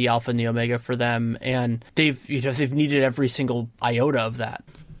been the alpha and the omega for them, and they've needed every single iota of that.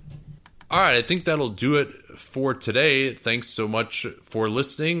 All right, I think that'll do it for today. Thanks so much for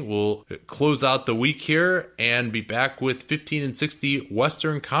listening. We'll close out the week here and be back with 15 and 60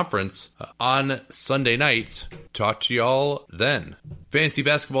 Western Conference on Sunday night. Talk to y'all then. Fantasy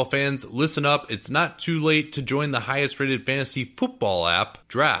basketball fans, listen up. It's not too late to join the highest rated fantasy football app,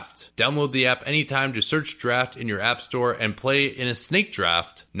 Draft. Download the app anytime to search Draft in your app store and play in a snake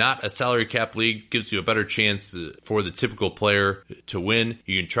draft, not a salary cap league. Gives you a better chance for the typical player to win.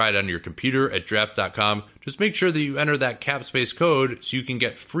 You can try it on your computer at draft.com. Just make sure that you enter that cap space code so you can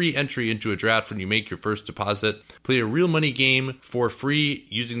get free entry into a draft when you make your first deposit. Play a real money game for free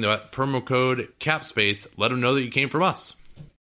using the promo code CAPSPACE. Let them know that you came from us.